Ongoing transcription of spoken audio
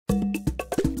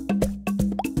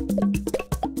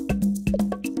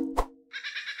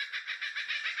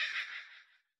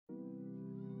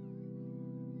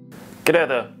G'day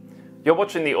there, you're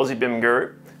watching the Aussie BIM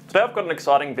Guru. Today I've got an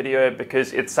exciting video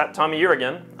because it's that time of year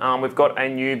again. We've got a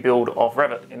new build of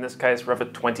Revit, in this case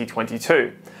Revit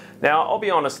 2022. Now I'll be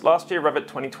honest, last year Revit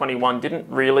 2021 didn't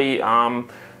really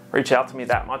reach out to me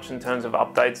that much in terms of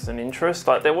updates and interest.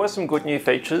 Like, there were some good new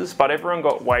features, but everyone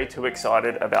got way too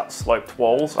excited about sloped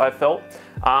walls, I felt.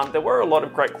 There were a lot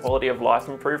of great quality of life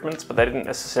improvements, but they didn't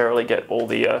necessarily get all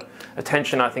the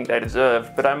attention I think they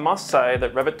deserve. But I must say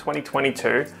that Revit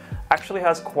 2022 actually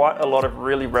has quite a lot of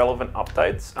really relevant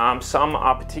updates. Some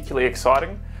are particularly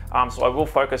exciting, so I will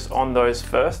focus on those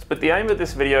first. But the aim of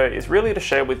this video is really to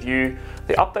share with you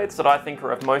the updates that I think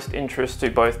are of most interest to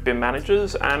both BIM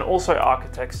managers and also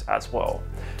architects as well.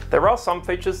 There are some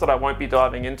features that I won't be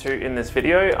diving into in this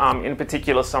video, in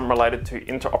particular some related to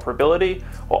interoperability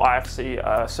or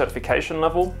IFC certification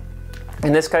level.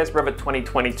 In this case, Revit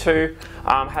 2022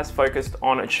 has focused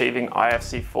on achieving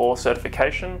IFC 4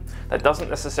 certification. That doesn't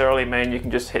necessarily mean you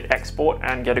can just hit export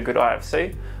and get a good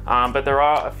IFC, but there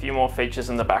are a few more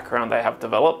features in the background they have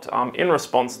developed in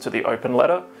response to the open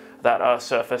letter that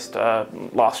surfaced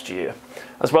last year.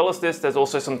 As well as this, there's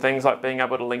also some things like being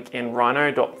able to link in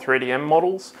Rhino.3DM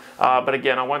models, but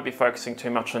again, I won't be focusing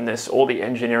too much on this or the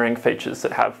engineering features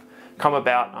that have come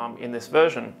about in this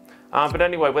version. But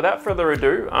anyway, without further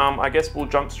ado, I guess we'll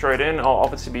jump straight in. I'll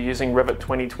obviously be using Revit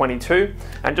 2022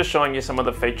 and just showing you some of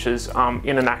the features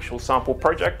in an actual sample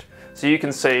project, so you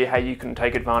can see how you can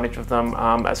take advantage of them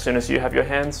as soon as you have your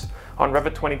hands on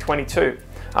Revit 2022.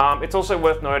 It's also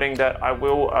worth noting that I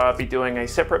will be doing a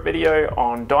separate video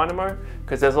on Dynamo,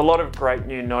 because there's a lot of great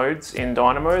new nodes in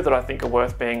Dynamo that I think are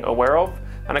worth being aware of,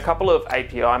 and a couple of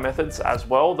API methods as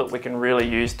well that we can really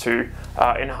use to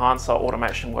enhance our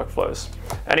automation workflows.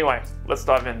 Anyway, let's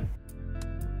dive in.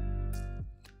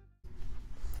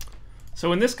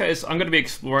 So in this case, I'm going to be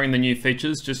exploring the new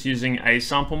features just using a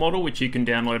sample model, which you can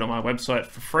download on my website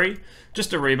for free,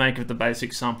 just a remake of the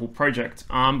basic sample project.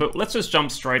 But let's just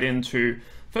jump straight into,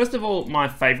 first of all, my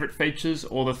favorite features,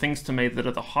 or the things to me that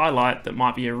are the highlight that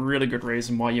might be a really good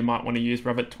reason why you might want to use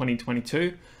Revit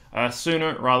 2022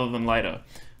 sooner rather than later.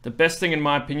 The best thing in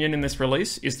my opinion in this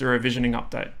release is the revisioning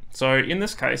update. So in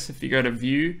this case, if you go to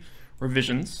View,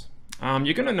 Revisions,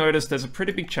 you're going to notice there's a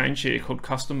pretty big change here called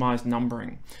Customized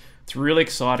Numbering. It's really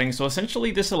exciting. So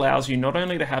essentially this allows you not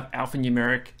only to have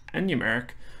alphanumeric and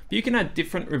numeric, but you can add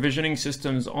different revisioning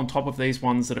systems on top of these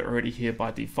ones that are already here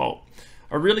by default.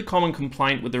 A really common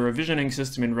complaint with the revisioning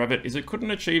system in Revit is it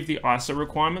couldn't achieve the ISO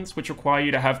requirements, which require you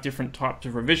to have different types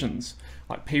of revisions,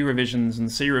 like P revisions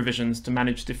and C revisions, to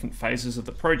manage different phases of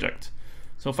the project.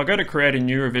 So if I go to create a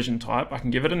new revision type, I can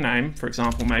give it a name. For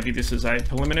example, maybe this is a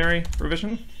preliminary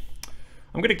revision.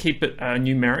 I'm going to keep it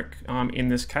numeric in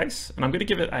this case, and I'm going to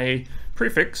give it a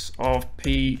prefix of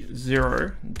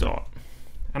P0 dot.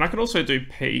 And I could also do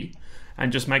P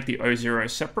and just make the O0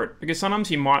 separate, because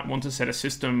sometimes you might want to set a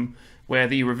system where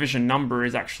the revision number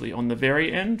is actually on the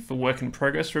very end for work in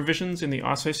progress revisions in the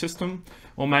ISO system,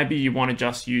 or maybe you want to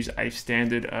just use a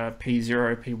standard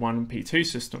P0, P1, P2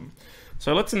 system.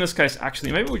 So let's in this case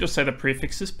actually, maybe we'll just say the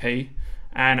prefix is P,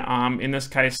 and in this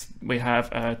case we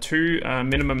have two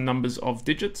minimum numbers of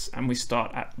digits and we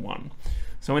start at 1.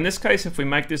 So in this case, if we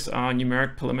make this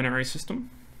numeric preliminary system,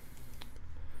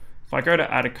 if I go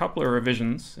to add a couple of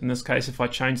revisions, in this case if I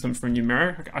change them from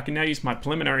numeric, I can now use my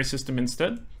preliminary system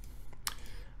instead.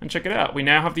 And check it out, we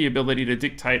now have the ability to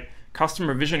dictate custom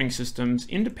revisioning systems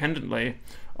independently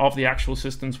of the actual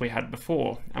systems we had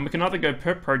before. And we can either go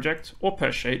per project or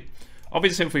per sheet.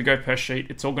 Obviously, if we go per sheet,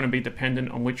 it's all going to be dependent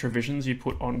on which revisions you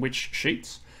put on which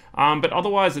sheets. But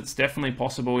otherwise, it's definitely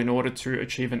possible in order to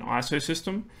achieve an ISO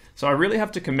system. So I really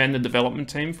have to commend the development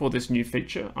team for this new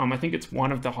feature. I think it's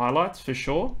one of the highlights for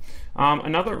sure.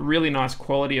 Another really nice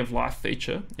quality of life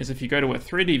feature is if you go to a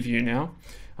 3D view now,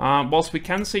 whilst we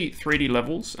can see 3D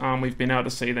levels, we've been able to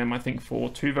see them I think for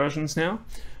 2 versions now.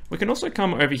 We can also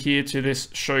come over here to this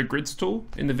Show Grids tool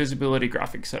in the Visibility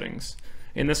Graphic settings.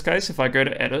 In this case, if I go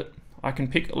to Edit, I can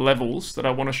pick levels that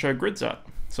I want to show grids at.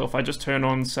 So if I just turn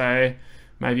on, say,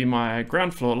 maybe my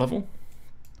ground floor level,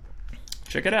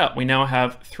 check it out. We now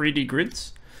have 3D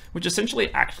grids, which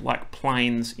essentially act like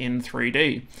planes in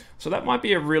 3D. So that might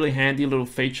be a really handy little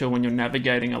feature when you're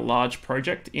navigating a large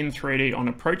project in 3D on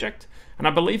a project. And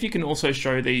I believe you can also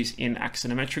show these in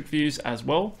axonometric views as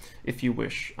well, if you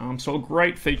wish. So a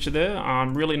great feature there.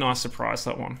 Really nice surprise,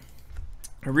 that one.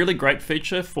 A really great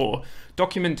feature for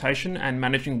documentation and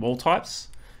managing wall types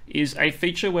is a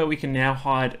feature where we can now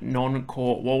hide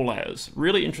non-core wall layers.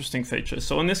 Really interesting feature.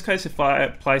 So in this case, if I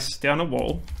place down a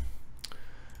wall,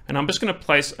 and I'm just going to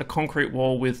place a concrete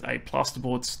wall with a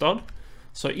plasterboard stud.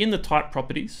 So in the type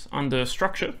properties under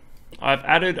structure, I've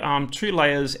added 2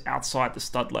 layers outside the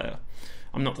stud layer.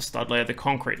 Not the stud layer, the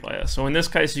concrete layer. So in this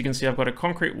case, you can see I've got a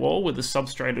concrete wall with a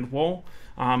substrated wall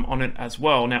on it as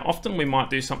well. Now, often we might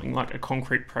do something like a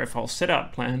concrete profile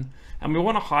setout plan, and we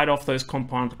want to hide off those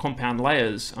compound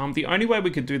layers. The only way we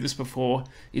could do this before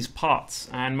is parts,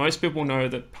 and most people know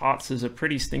that parts is a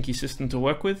pretty stinky system to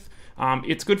work with.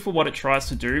 It's good for what it tries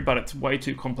to do, but it's way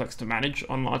too complex to manage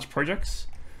on large projects.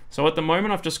 So at the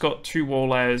moment, I've just got 2 wall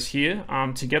layers here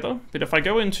together, but if I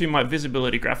go into my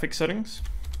visibility graphic settings,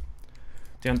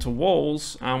 down to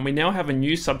walls, we now have a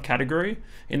new subcategory,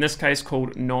 in this case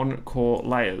called non-core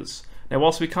layers. Now,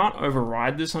 whilst we can't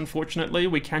override this, unfortunately,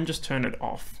 we can just turn it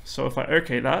off. So if I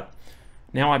OK that,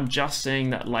 now I'm just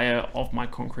seeing that layer of my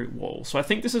concrete wall. So I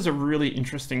think this is a really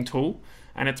interesting tool,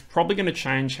 and it's probably going to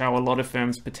change how a lot of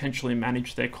firms potentially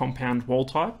manage their compound wall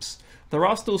types. There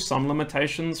are still some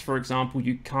limitations. For example,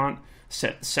 you can't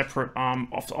set separate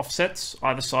offsets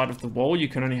either side of the wall. You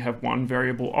can only have one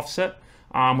variable offset,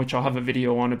 which I'll have a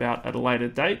video on about at a later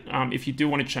date, if you do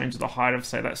want to change the height of,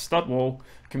 say, that stud wall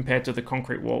compared to the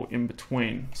concrete wall in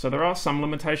between. So there are some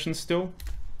limitations still,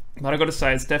 but I've got to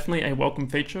say it's definitely a welcome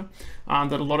feature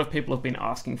that a lot of people have been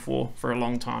asking for a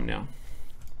long time now.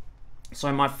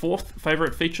 So my 4th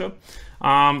favorite feature,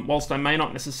 whilst I may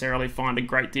not necessarily find a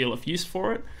great deal of use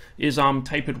for it, is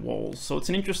tapered walls. So it's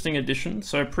an interesting addition.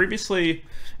 So previously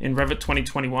in Revit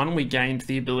 2021, we gained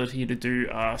the ability to do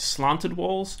slanted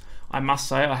walls. I must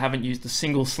say I haven't used a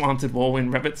single slanted wall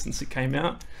in Revit since it came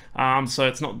out, so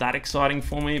it's not that exciting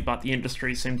for me, but the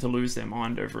industry seemed to lose their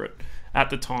mind over it at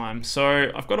the time.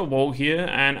 So I've got a wall here,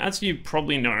 and as you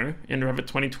probably know, in Revit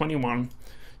 2021,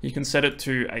 you can set it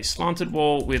to a slanted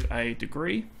wall with a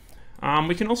degree.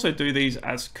 We can also do these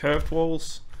as curved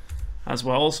walls as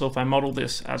well, so if I model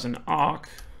this as an arc,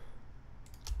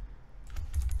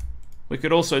 we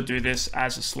could also do this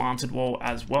as a slanted wall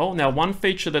as well. Now, one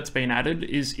feature that's been added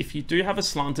is if you do have a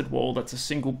slanted wall that's a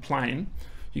single plane,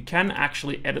 you can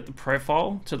actually edit the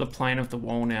profile to the plane of the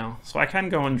wall now. So I can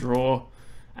go and draw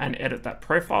and edit that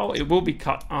profile. It will be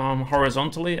cut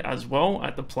horizontally as well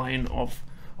at the plane of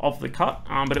the cut,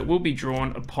 but it will be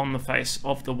drawn upon the face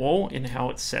of the wall in how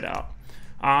it's set out.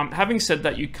 Having said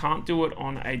that, you can't do it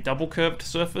on a double curved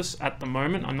surface at the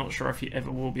moment. I'm not sure if you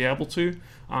ever will be able to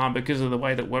because of the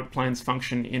way that work planes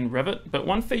function in Revit. But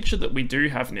one feature that we do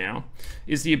have now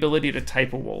is the ability to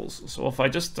taper walls. So if I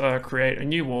just create a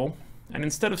new wall, and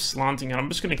instead of slanting it, I'm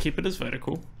just going to keep it as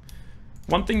vertical.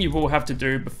 One thing you will have to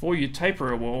do before you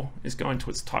taper a wall is go into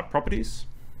its type properties,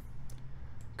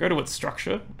 go to its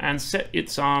structure, and set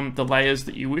its the layers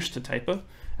that you wish to taper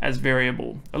as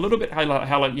variable. A little bit how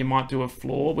like you might do a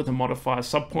floor with a modifier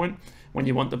subpoint when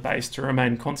you want the base to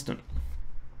remain constant.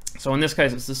 So in this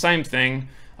case, it's the same thing,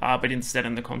 but instead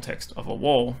in the context of a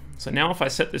wall. So now if I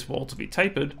set this wall to be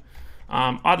tapered,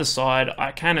 either side,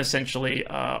 I can essentially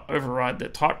override the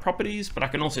type properties, but I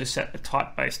can also set a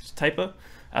type-based taper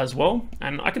as well.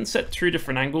 And I can set 2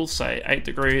 different angles, say 8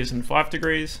 degrees and 5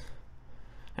 degrees.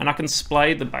 And I can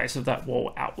splay the base of that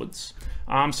wall outwards.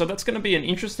 So that's going to be an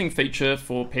interesting feature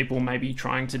for people maybe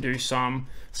trying to do some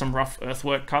rough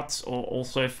earthwork cuts, or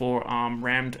also for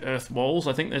rammed earth walls.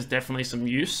 I think there's definitely some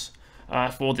use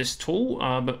for this tool,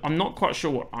 but I'm not quite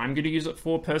sure what I'm going to use it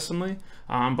for personally,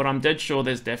 but I'm dead sure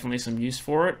there's definitely some use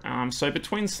for it. So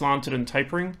between slanted and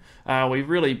tapering, we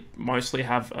really mostly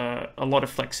have a lot of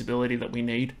flexibility that we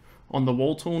need on the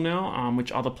wall tool now,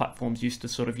 which other platforms used to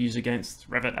sort of use against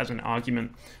Revit as an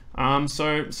argument.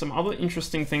 So some other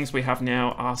interesting things we have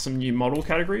now are some new model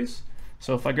categories.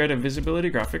 So if I go to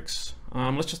visibility graphics,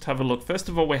 let's just have a look. First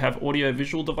of all, we have audio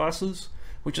visual devices,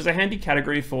 which is a handy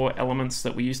category for elements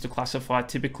that we used to classify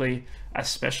typically as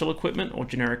special equipment or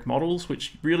generic models,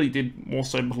 which really did more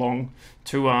so belong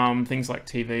to things like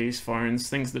TVs, phones,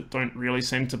 things that don't really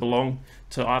seem to belong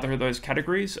to either of those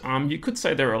categories. You could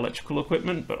say they're electrical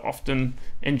equipment, but often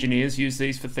engineers use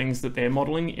these for things that they're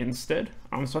modeling instead.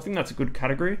 So I think that's a good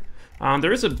category.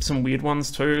 There is some weird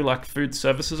ones too, like food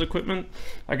services equipment.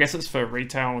 I guess it's for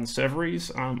retail and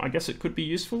serveries. I guess it could be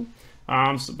useful.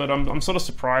 But I'm sort of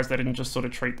surprised they didn't just sort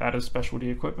of treat that as specialty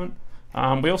equipment.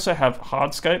 We also have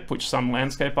hardscape, which some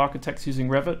landscape architects using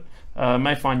Revit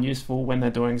may find useful when they're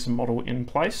doing some model in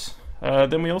place.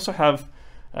 Then we also have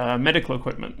medical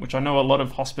equipment, which I know a lot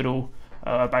of hospital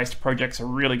based projects are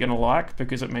really going to like,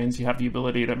 because it means you have the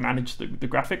ability to manage the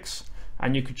graphics,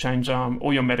 and you could change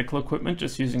all your medical equipment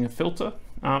just using a filter.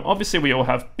 Obviously, we all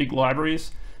have big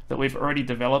libraries that we've already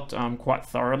developed quite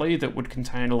thoroughly that would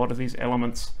contain a lot of these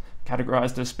elements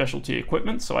categorized as specialty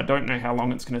equipment, so I don't know how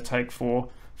long it's going to take for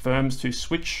firms to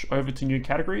switch over to new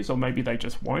categories, or maybe they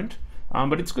just won't,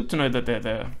 but it's good to know that they're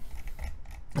there.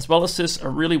 As well as this, a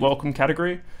really welcome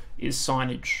category is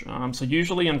signage. So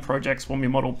usually in projects when we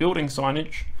model building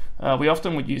signage, we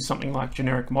often would use something like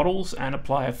generic models and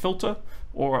apply a filter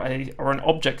or an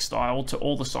object style to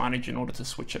all the signage in order to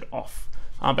switch it off.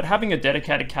 But having a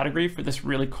dedicated category for this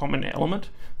really common element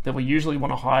that we usually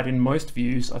want to hide in most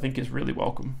views, I think is really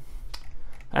welcome.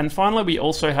 And finally, we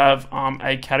also have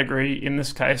a category, in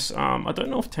this case, I don't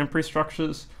know if temporary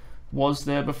structures was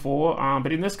there before,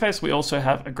 but in this case, we also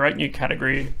have a great new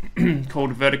category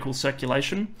called vertical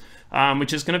circulation,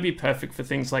 which is going to be perfect for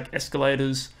things like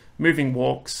escalators, moving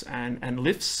walks, and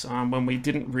lifts, when we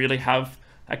didn't really have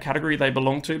a category they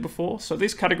belong to before. So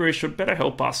these categories should better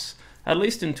help us at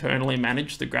least internally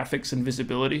manage the graphics and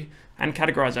visibility and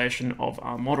categorization of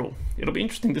our model. It'll be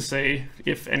interesting to see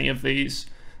if any of these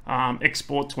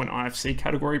export to an IFC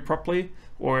category properly,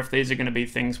 or if these are going to be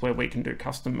things where we can do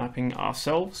custom mapping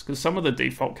ourselves, because some of the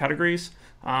default categories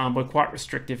were quite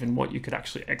restrictive in what you could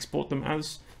actually export them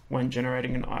as when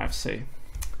generating an IFC.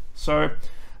 So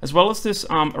as well as this,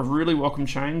 a really welcome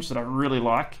change that I really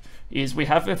like is we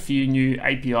have a few new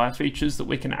API features that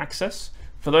we can access.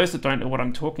 For those that don't know what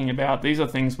I'm talking about, these are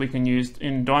things we can use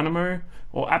in Dynamo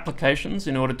or applications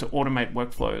in order to automate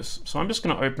workflows. So I'm just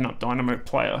going to open up Dynamo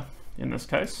Player in this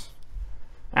case.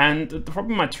 And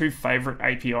probably my two favorite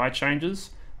API changes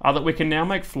are that we can now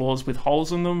make floors with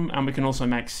holes in them, and we can also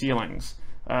make ceilings.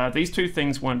 These two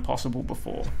things weren't possible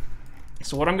before.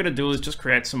 So what I'm going to do is just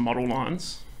create some model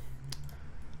lines.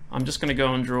 I'm just going to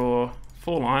go and draw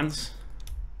 4 lines,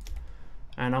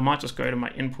 and I might just go to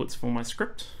my inputs for my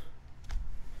script.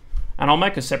 And I'll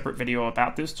make a separate video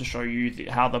about this to show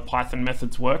you how the Python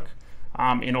methods work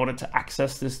in order to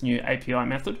access this new API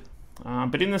method.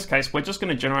 But in this case, we're just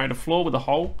going to generate a floor with a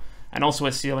hole and also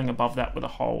a ceiling above that with a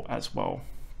hole as well.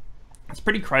 It's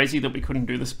pretty crazy that we couldn't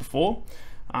do this before,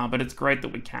 but it's great that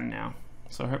we can now.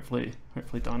 So hopefully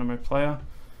Dynamo Player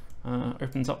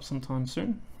opens up sometime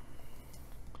soon.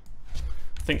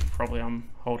 I think probably I'm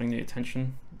holding the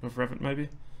attention of Revit maybe.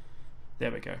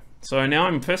 There we go. So now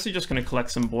I'm firstly just going to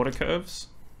collect some border curves,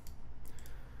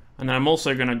 and then I'm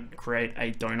also going to create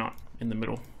a donut in the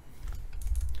middle.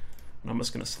 And I'm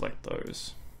just going to select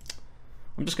those.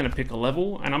 I'm just going to pick a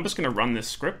level, and I'm just going to run this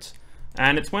script.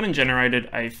 And it's went and generated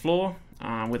a floor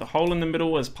with a hole in the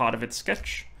middle as part of its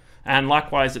sketch. And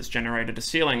likewise, it's generated a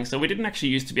ceiling. So we didn't actually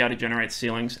used to be able to generate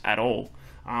ceilings at all.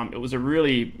 It was a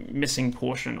really missing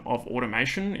portion of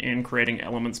automation in creating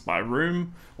elements by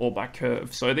room or by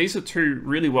curve. So these are two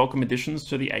really welcome additions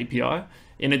to the API.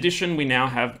 In addition, we now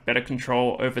have better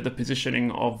control over the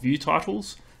positioning of view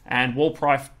titles and wall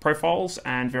profiles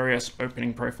and various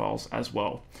opening profiles as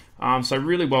well. So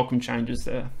really welcome changes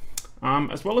there.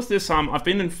 As well as this, I've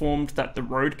been informed that the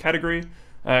road category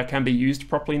can be used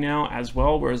properly now as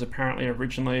well, whereas apparently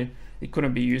originally it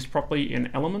couldn't be used properly in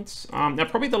elements. Now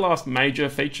probably the last major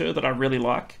feature that I really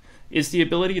like is the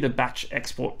ability to batch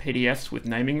export PDFs with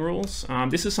naming rules.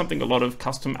 This is something a lot of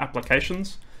custom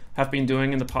applications have been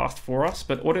doing in the past for us,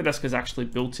 but Autodesk has actually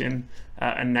built in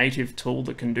a native tool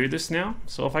that can do this now.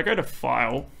 So if I go to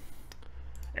File,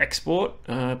 Export,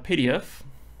 PDF,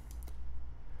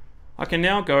 I can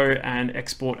now go and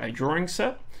export a drawing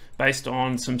set based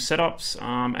on some setups,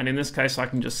 and in this case I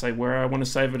can just say where I want to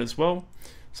save it as well,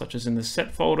 such as in the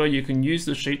set folder. You can use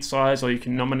the sheet size, or you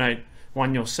can nominate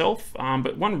one yourself,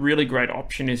 but one really great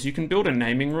option is you can build a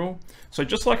naming rule. So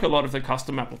just like a lot of the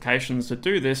custom applications that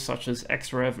do this, such as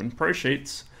Xrev and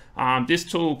ProSheets, this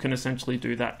tool can essentially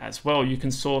do that as well. You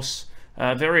can source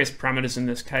various parameters in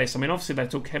this case. I mean, obviously they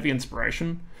took heavy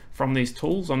inspiration from these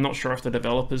tools. I'm not sure if the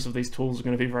developers of these tools are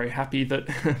going to be very happy that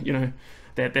you know,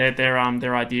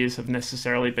 their ideas have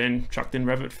necessarily been chucked in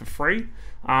Revit for free.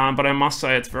 But I must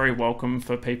say it's very welcome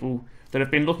for people that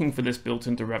have been looking for this built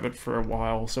into Revit for a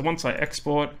while. So once I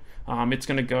export, it's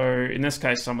going to go, in this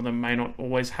case, some of them may not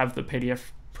always have the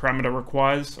PDF parameter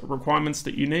requirements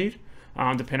that you need,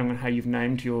 depending on how you've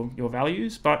named your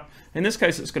values. But in this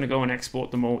case, it's going to go and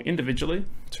export them all individually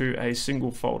to a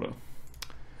single folder.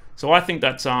 So I think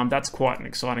that's quite an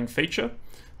exciting feature.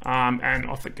 And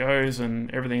off it goes, and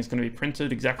everything's going to be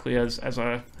printed exactly as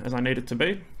I need it to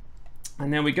be.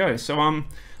 And there we go. So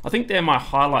I think they're my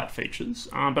highlight features,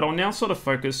 but I'll now sort of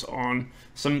focus on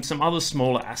some other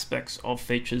smaller aspects of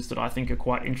features that I think are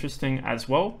quite interesting as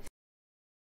well.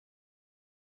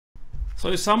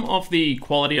 So some of the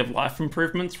quality of life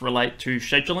improvements relate to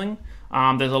scheduling.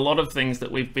 There's a lot of things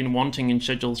that we've been wanting in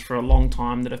schedules for a long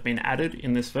time that have been added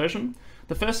in this version.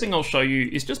 The first thing I'll show you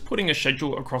is just putting a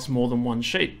schedule across more than one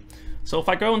sheet. So if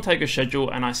I go and take a schedule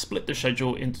and I split the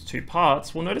schedule into 2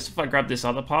 parts, we'll notice if I grab this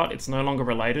other part, it's no longer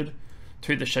related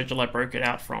to the schedule I broke it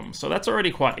out from. So that's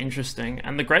already quite interesting.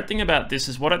 And the great thing about this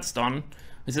is what it's done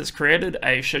is it's created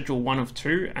a schedule 1 of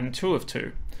 2 and 2 of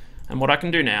 2. And what I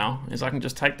can do now is I can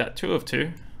just take that 2 of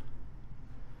 2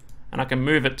 and I can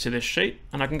move it to this sheet,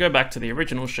 and I can go back to the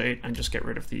original sheet and just get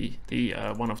rid of the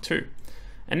 1 of 2.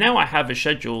 And now I have a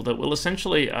schedule that will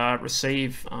essentially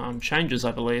receive changes,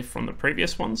 I believe, from the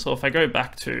previous one. So if I go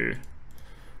back to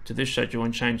this schedule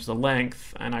and change the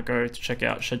length, and I go to check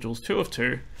out schedules 2 of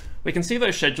 2, we can see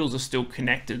those schedules are still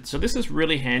connected. So this is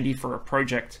really handy for a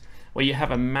project where you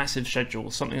have a massive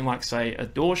schedule, something like, say, a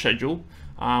door schedule,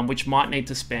 which might need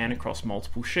to span across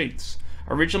multiple sheets.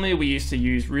 Originally, we used to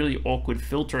use really awkward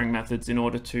filtering methods in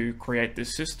order to create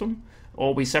this system,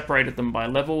 or we separated them by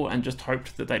level and just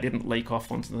hoped that they didn't leak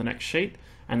off onto the next sheet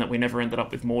and that we never ended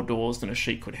up with more doors than a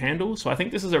sheet could handle. So I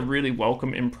think this is a really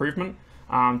welcome improvement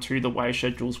to the way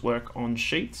schedules work on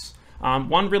sheets.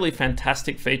 One really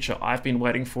fantastic feature I've been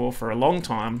waiting for a long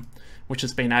time, which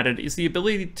has been added, is the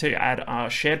ability to add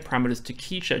shared parameters to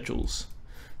key schedules.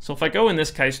 So if I go in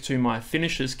this case to my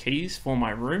finishes keys for my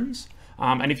rooms,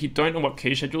 and if you don't know what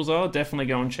key schedules are, definitely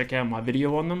go and check out my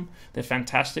video on them. They're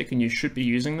fantastic and you should be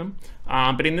using them.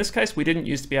 But in this case, we didn't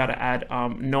used to be able to add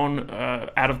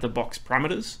out-of-the-box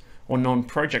parameters or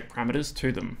non-project parameters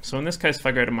to them. So in this case, if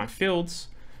I go to my fields,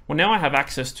 well, now I have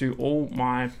access to all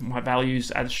my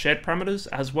values as shared parameters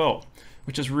as well,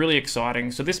 which is really exciting.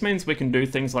 So this means we can do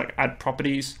things like add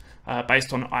properties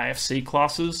based on IFC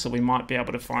classes. So we might be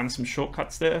able to find some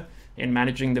shortcuts there in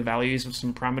managing the values of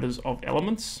some parameters of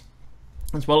elements.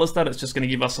 As well as that, it's just going to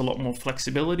give us a lot more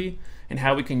flexibility in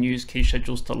how we can use key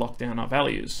schedules to lock down our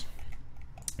values.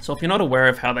 So if you're not aware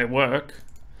of how they work,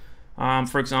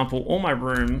 for example, all my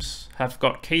rooms have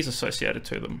got keys associated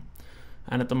to them.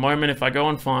 And at the moment, if I go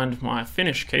and find my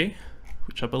finish key,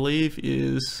 which I believe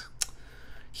is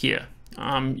here,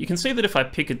 you can see that if I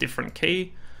pick a different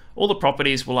key, all the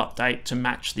properties will update to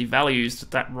match the values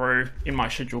that that row in my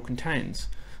schedule contains.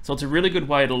 So it's a really good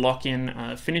way to lock in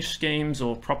finish schemes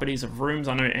or properties of rooms.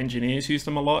 I know engineers use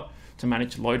them a lot to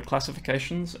manage load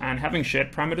classifications, and having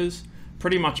shared parameters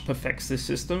pretty much perfects this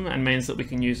system and means that we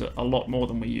can use it a lot more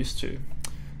than we used to.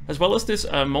 As well as this,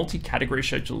 multi-category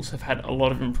schedules have had a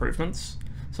lot of improvements.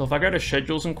 So if I go to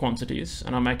schedules and quantities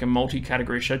and I make a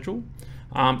multi-category schedule,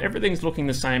 everything's looking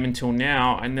the same until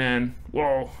now, and then,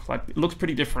 whoa, like it looks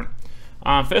pretty different.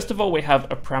 First of all, we have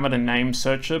a parameter name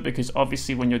searcher, because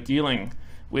obviously when you're dealing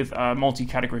with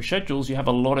multi-category schedules, you have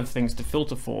a lot of things to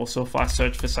filter for. So if I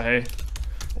search for, say,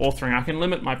 authoring, I can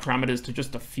limit my parameters to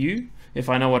just a few if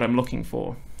I know what I'm looking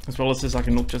for. As well as this, I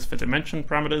can look just for dimension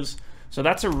parameters. So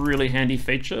that's a really handy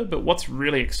feature. But what's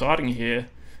really exciting here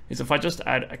is if I just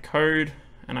add a code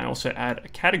and I also add a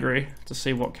category to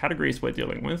see what categories we're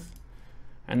dealing with,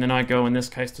 and then I go in this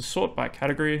case to sort by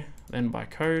category, then by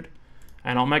code,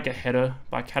 and I'll make a header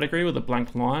by category with a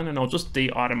blank line, and I'll just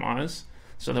de-itemize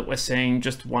so that we're seeing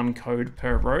just one code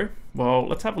per row. Well,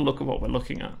 let's have a look at what we're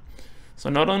looking at. So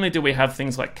not only do we have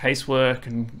things like casework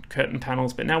and curtain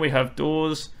panels, but now we have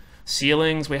doors,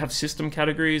 ceilings, we have system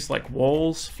categories like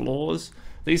walls, floors.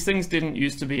 These things didn't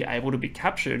used to be able to be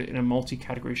captured in a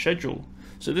multi-category schedule.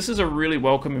 So this is a really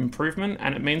welcome improvement,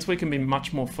 and it means we can be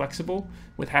much more flexible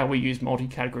with how we use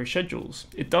multi-category schedules.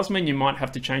 It does mean you might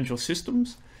have to change your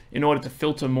systems in order to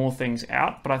filter more things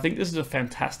out, but I think this is a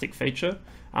fantastic feature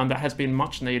that has been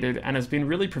much needed and has been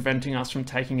really preventing us from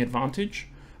taking advantage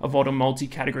of what a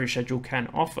multi-category schedule can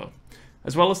offer.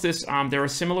 As well as this, there are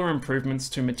similar improvements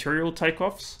to material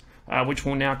takeoffs, which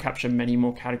will now capture many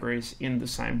more categories in the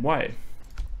same way.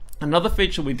 Another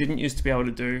feature we didn't used to be able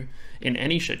to do in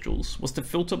any schedules was to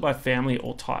filter by family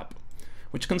or type,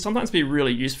 which can sometimes be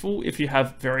really useful if you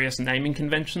have various naming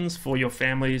conventions for your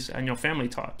families and your family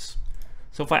types.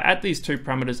 So if I add these two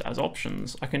parameters as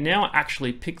options, I can now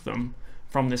actually pick them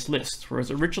from this list, whereas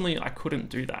originally I couldn't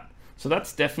do that. So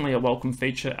that's definitely a welcome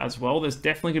feature as well. There's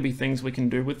definitely gonna be things we can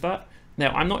do with that.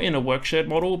 Now, I'm not in a work shared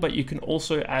model, but you can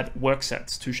also add work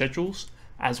sets to schedules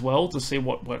as well to see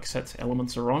what work sets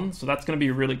elements are on. So that's gonna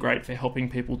be really great for helping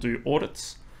people do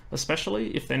audits,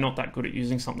 especially if they're not that good at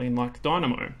using something like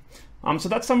Dynamo. So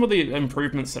that's some of the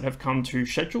improvements that have come to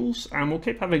schedules, and we'll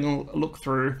keep having a look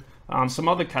through some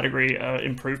other category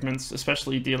improvements,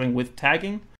 especially dealing with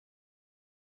tagging.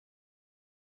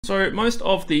 So most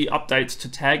of the updates to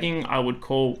tagging I would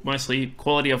call mostly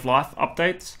quality of life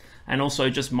updates and also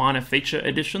just minor feature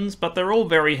additions, but they're all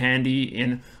very handy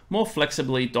in more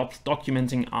flexibly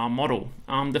documenting our model.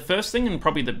 The first thing, and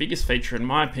probably the biggest feature in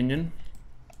my opinion,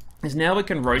 is now we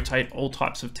can rotate all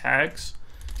types of tags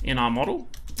in our model.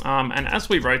 And as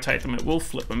we rotate them, it will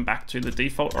flip them back to the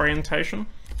default orientation.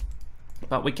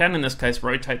 But we can, in this case,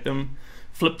 rotate them,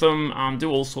 flip them, do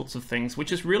all sorts of things,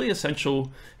 which is really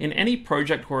essential in any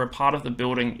project where a part of the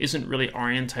building isn't really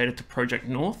orientated to project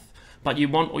north, but you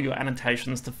want all your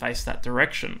annotations to face that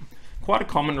direction. Quite a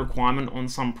common requirement on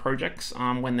some projects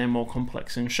when they're more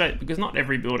complex in shape, because not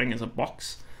every building is a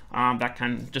box that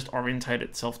can just orientate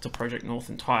itself to project north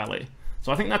entirely.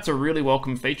 So I think that's a really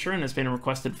welcome feature, and it's been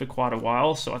requested for quite a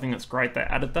while, so I think it's great they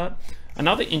added that.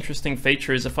 Another interesting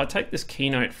feature is if I take this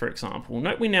keynote, for example,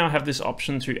 note we now have this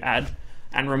option to add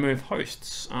and remove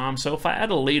hosts. So if I add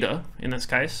a leader, in this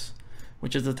case,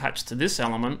 which is attached to this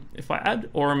element, if I add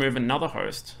or remove another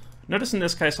host, notice in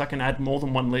this case I can add more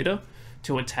than one leader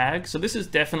to a tag. So this is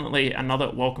definitely another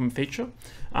welcome feature.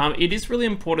 It is really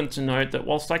important to note that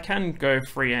whilst I can go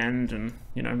freehand and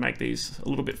make these a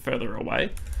little bit further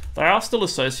away, they are still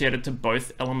associated to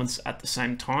both elements at the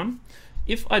same time.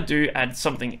 If I do add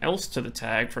something else to the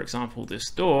tag, for example this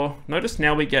door, notice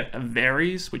now we get a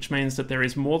varies, which means that there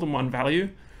is more than one value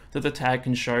that the tag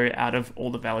can show out of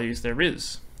all the values there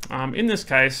is. In this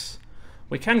case,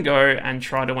 we can go and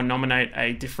try to nominate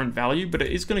a different value, but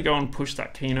it is going to go and push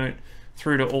that keynote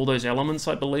through to all those elements,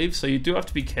 I believe, so you do have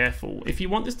to be careful. If you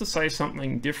want this to say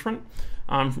something different,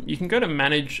 you can go to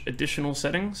Manage Additional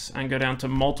Settings and go down to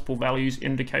Multiple Values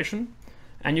Indication,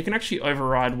 and you can actually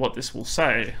override what this will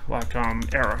say, like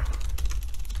error.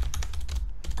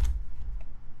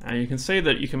 And you can see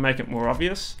that you can make it more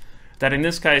obvious, that in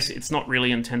this case it's not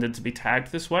really intended to be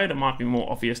tagged this way. It might be more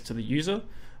obvious to the user,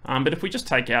 but if we just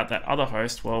take out that other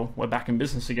host, well, we're back in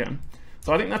business again.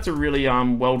 So I think that's a really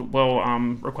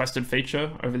requested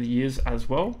feature over the years as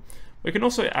well. We can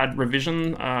also add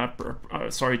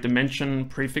dimension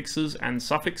prefixes and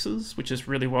suffixes, which is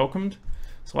really welcomed.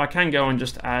 So I can go and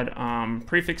just add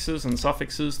prefixes and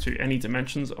suffixes to any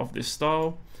dimensions of this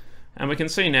style. And we can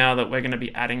see now that we're going to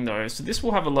be adding those. So this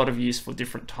will have a lot of use for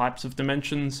different types of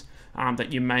dimensions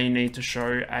that you may need to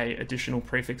show a additional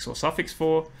prefix or suffix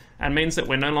for, and means that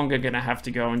we're no longer going to have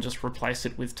to go and just replace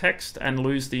it with text and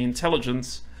lose the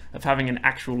intelligence of having an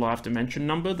actual live dimension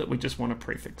number that we just want to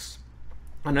prefix.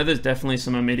 I know there's definitely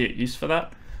some immediate use for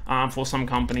that for some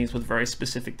companies with very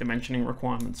specific dimensioning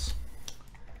requirements.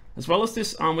 As well as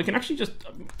this, we can actually just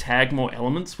tag more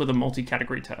elements with a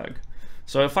multi-category tag.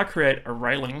 So if I create a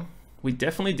railing, we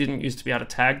definitely didn't used to be able to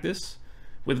tag this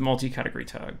with multi-category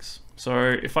tags.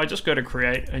 So if I just go to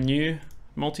create a new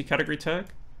multi-category tag,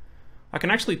 I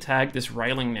can actually tag this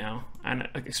railing now and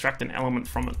extract an element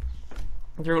from it.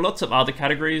 There are lots of other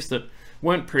categories that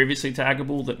weren't previously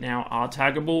taggable that now are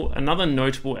taggable. Another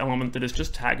notable element that is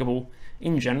just taggable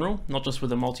in general, not just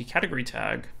with a multi-category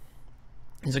tag,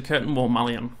 is a curtain wall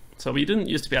mullion. So we didn't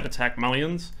used to be able to tag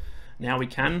mullions. Now we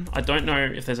can. I don't know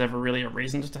if there's ever really a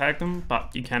reason to tag them,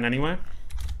 but you can anyway.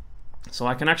 So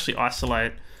I can actually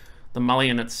isolate the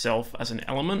mullion itself as an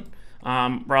element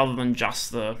rather than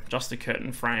just the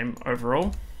curtain frame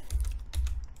overall.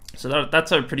 So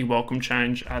that's a pretty welcome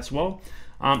change as well.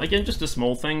 Again, just a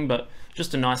small thing, but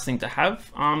just a nice thing to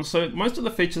have. So most of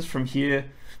the features from here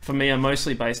for me are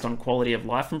mostly based on quality of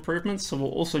life improvements, so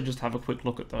we'll also just have a quick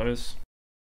look at those.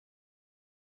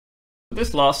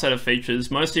 This last set of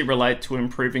features mostly relate to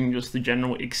improving just the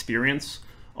general experience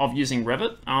of using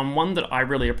Revit. One that I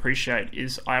really appreciate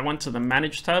is I went to the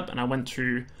Manage tab and I went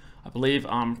to, I believe,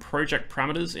 project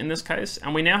parameters in this case,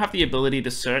 and we now have the ability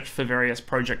to search for various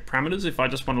project parameters. If I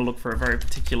just want to look for a very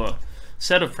particular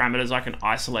set of parameters, I can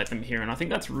isolate them here, and I think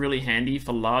that's really handy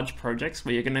for large projects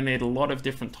where you're going to need a lot of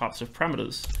different types of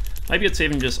parameters. Maybe it's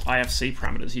even just IFC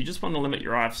parameters. You just want to limit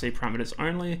your IFC parameters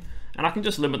only, and I can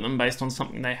just limit them based on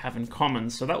something they have in common.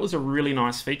 So that was a really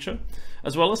nice feature.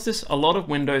 As well as this, a lot of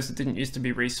windows that didn't used to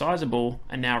be resizable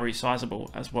are now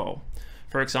resizable as well.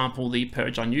 For example, the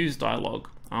Purge Unused dialog.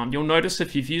 You'll notice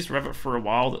if you've used Revit for a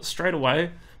while that straight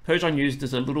away, Purge Unused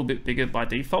is a little bit bigger by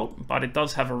default, but it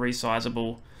does have a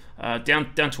resizable,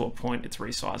 down to a point it's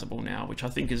resizable now, which I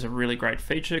think is a really great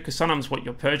feature, because sometimes what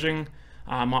you're purging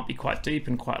might be quite deep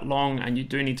and quite long, and you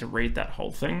do need to read that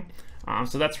whole thing.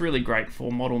 So that's really great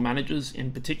for model managers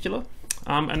in particular.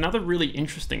 Another really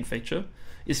interesting feature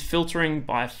is filtering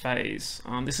by phase.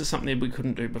 This is something we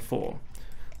couldn't do before.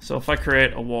 So if I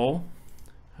create a wall,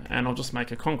 and I'll just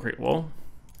make a concrete wall,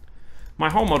 my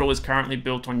whole model is currently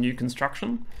built on new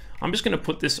construction. I'm just going to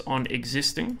put this on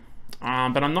existing,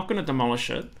 but I'm not going to demolish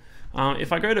it.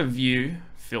 If I go to View,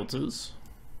 Filters,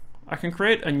 I can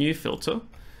create a new filter,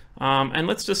 and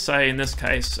let's just say in this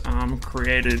case,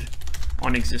 created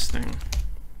on existing.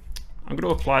 I'm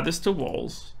going to apply this to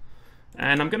walls,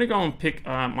 and I'm going to go and pick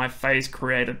my phase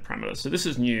created parameter. So this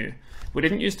is new. We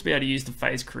didn't used to be able to use the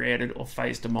phase created or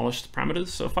phase demolished parameters.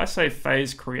 So if I say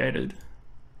phase created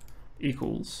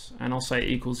equals, and I'll say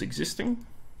equals existing.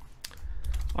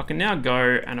 I can now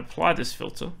go and apply this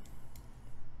filter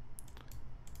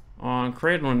on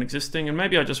create on existing, and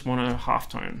maybe I just want a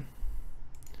halftone.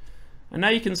 And now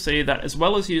you can see that as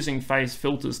well as using phase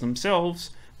filters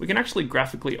themselves, we can actually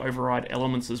graphically override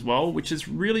elements as well, which is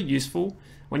really useful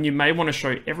when you may want to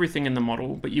show everything in the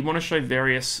model, but you want to show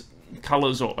various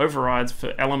colors or overrides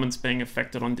for elements being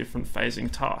affected on different phasing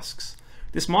tasks.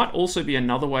 This might also be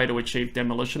another way to achieve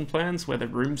demolition plans where the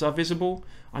rooms are visible.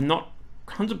 I'm not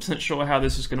 100% sure how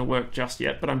this is going to work just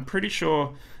yet, but I'm pretty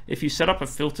sure if you set up a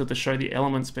filter to show the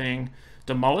elements being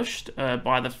demolished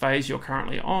by the phase you're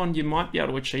currently on, you might be able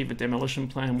to achieve a demolition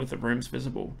plan with the rooms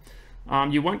visible.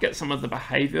 You won't get some of the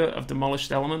behavior of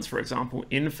demolished elements, for example,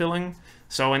 infilling.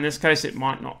 So in this case, it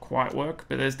might not quite work,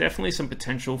 but there's definitely some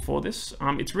potential for this.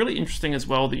 It's really interesting as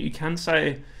well that you can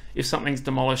say if something's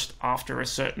demolished after a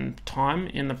certain time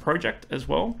in the project as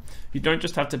well. You don't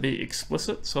just have to be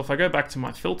explicit. So if I go back to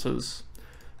my filters,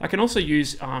 I can also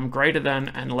use greater than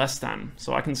and less than.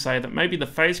 So I can say that maybe the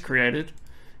phase created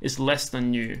is less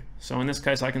than new. So in this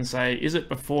case, I can say, is it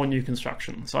before new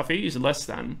construction? So if I use less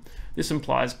than, this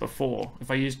implies before.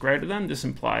 If I use greater than, this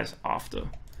implies after.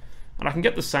 And I can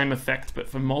get the same effect, but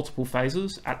for multiple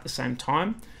phases at the same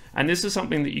time. And this is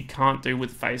something that you can't do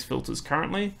with phase filters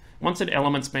currently. Once an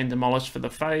element's been demolished for the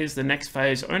phase, the next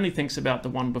phase only thinks about the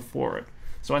one before it.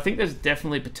 So I think there's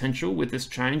definitely potential with this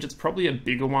change. It's probably a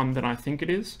bigger one than I think it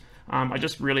is. I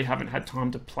just really haven't had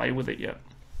time to play with it yet.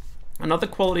 Another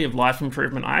quality of life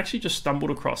improvement I actually just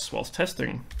stumbled across whilst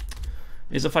testing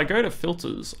is if I go to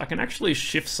filters, I can actually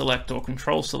shift select or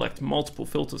control select multiple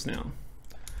filters now.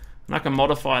 And I can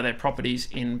modify their properties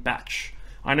in batch.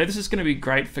 I know this is going to be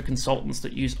great for consultants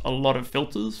that use a lot of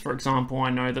filters. For example,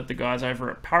 I know that the guys over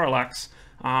at Parallax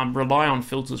rely on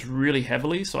filters really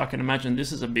heavily, so I can imagine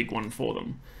this is a big one for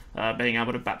them, being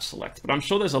able to batch select. But I'm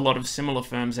sure there's a lot of similar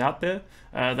firms out there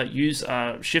that use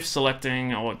shift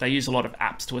selecting, or they use a lot of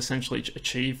apps to essentially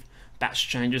achieve batch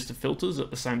changes to filters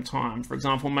at the same time. For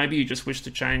example, maybe you just wish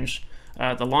to change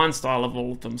the line style of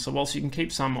all of them. So whilst you can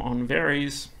keep some on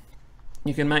varies,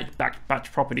 you can make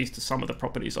batch properties to some of the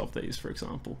properties of these, for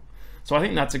example. So I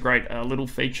think that's a great little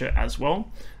feature as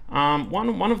well.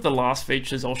 One of the last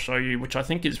features I'll show you, which I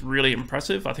think is really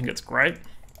impressive, I think it's great,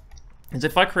 is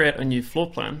if I create a new floor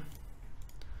plan,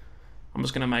 I'm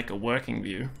just going to make a working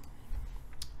view,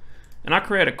 and I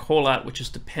create a callout which is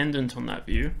dependent on that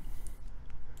view.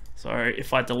 So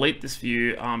if I delete this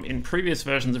view, in previous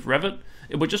versions of Revit,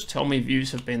 it would just tell me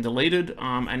views have been deleted,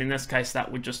 and in this case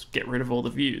that would just get rid of all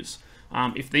the views.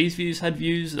 If these views had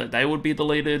views, that they would be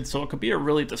deleted, so it could be a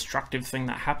really destructive thing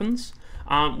that happens.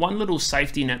 One little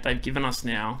safety net they've given us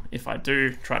now, if I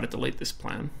do try to delete this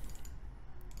plan,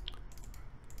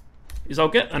 is I'll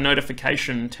get a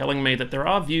notification telling me that there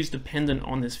are views dependent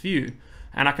on this view,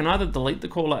 and I can either delete the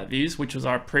callout views, which was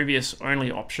our previous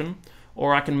only option,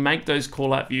 or I can make those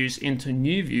callout views into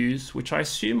new views, which I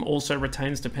assume also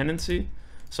retains dependency.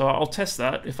 So I'll test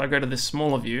that. If I go to this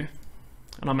smaller view,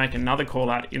 and I make another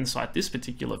callout inside this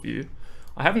particular view,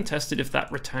 I haven't tested if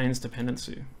that retains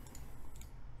dependency.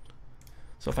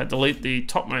 So if I delete the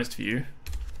topmost view,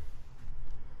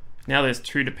 now there's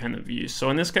two dependent views. So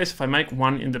in this case, if I make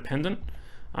one independent,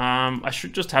 I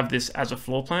should just have this as a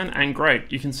floor plan, and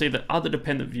great, you can see that other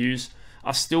dependent views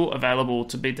are still available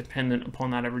to be dependent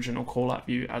upon that original callout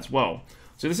view as well.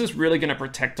 So this is really going to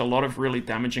protect a lot of really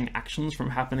damaging actions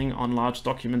from happening on large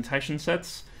documentation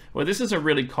sets, where this is a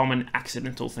really common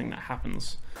accidental thing that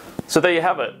happens. So there you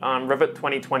have it, Revit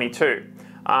 2022.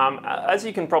 As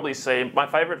you can probably see, my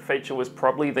favorite feature was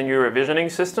probably the new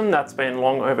revisioning system that's been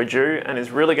long overdue and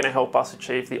is really going to help us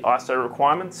achieve the ISO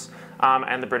requirements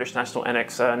and the British National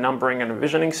NX numbering and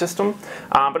revisioning system.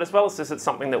 But as well as this, it's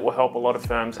something that will help a lot of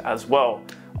firms as well.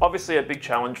 Obviously, a big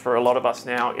challenge for a lot of us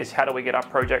now is how do we get our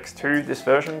projects to this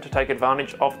version to take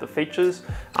advantage of the features.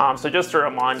 So just a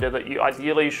reminder that you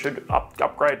ideally should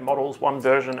upgrade models one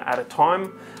version at a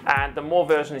time, and the more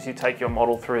versions you take your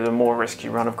model through, the more risk you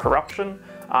run of corruption.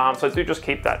 So do just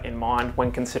keep that in mind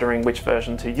when considering which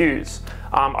version to use.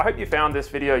 I hope you found this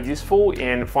video useful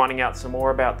in finding out some more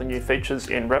about the new features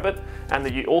in Revit, and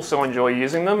that you also enjoy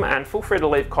using them, and feel free to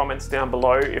leave comments down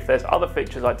below if there's other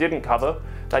features I didn't cover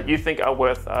that you think are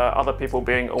worth other people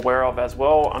being aware of as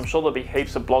well. I'm sure there'll be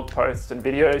heaps of blog posts and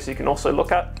videos you can also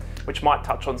look at, which might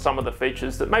touch on some of the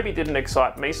features that maybe didn't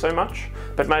excite me so much,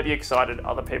 but maybe excited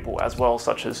other people as well,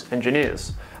 such as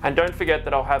engineers. And don't forget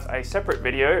that I'll have a separate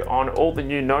video on all the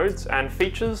new nodes and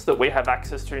features that we have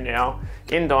access to now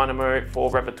in Dynamo for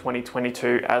Revit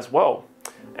 2022 as well.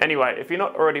 Anyway, if you're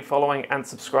not already following and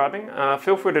subscribing,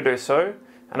 feel free to do so,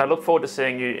 and I look forward to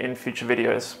seeing you in future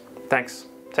videos. Thanks.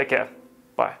 Take care.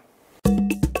 Bye.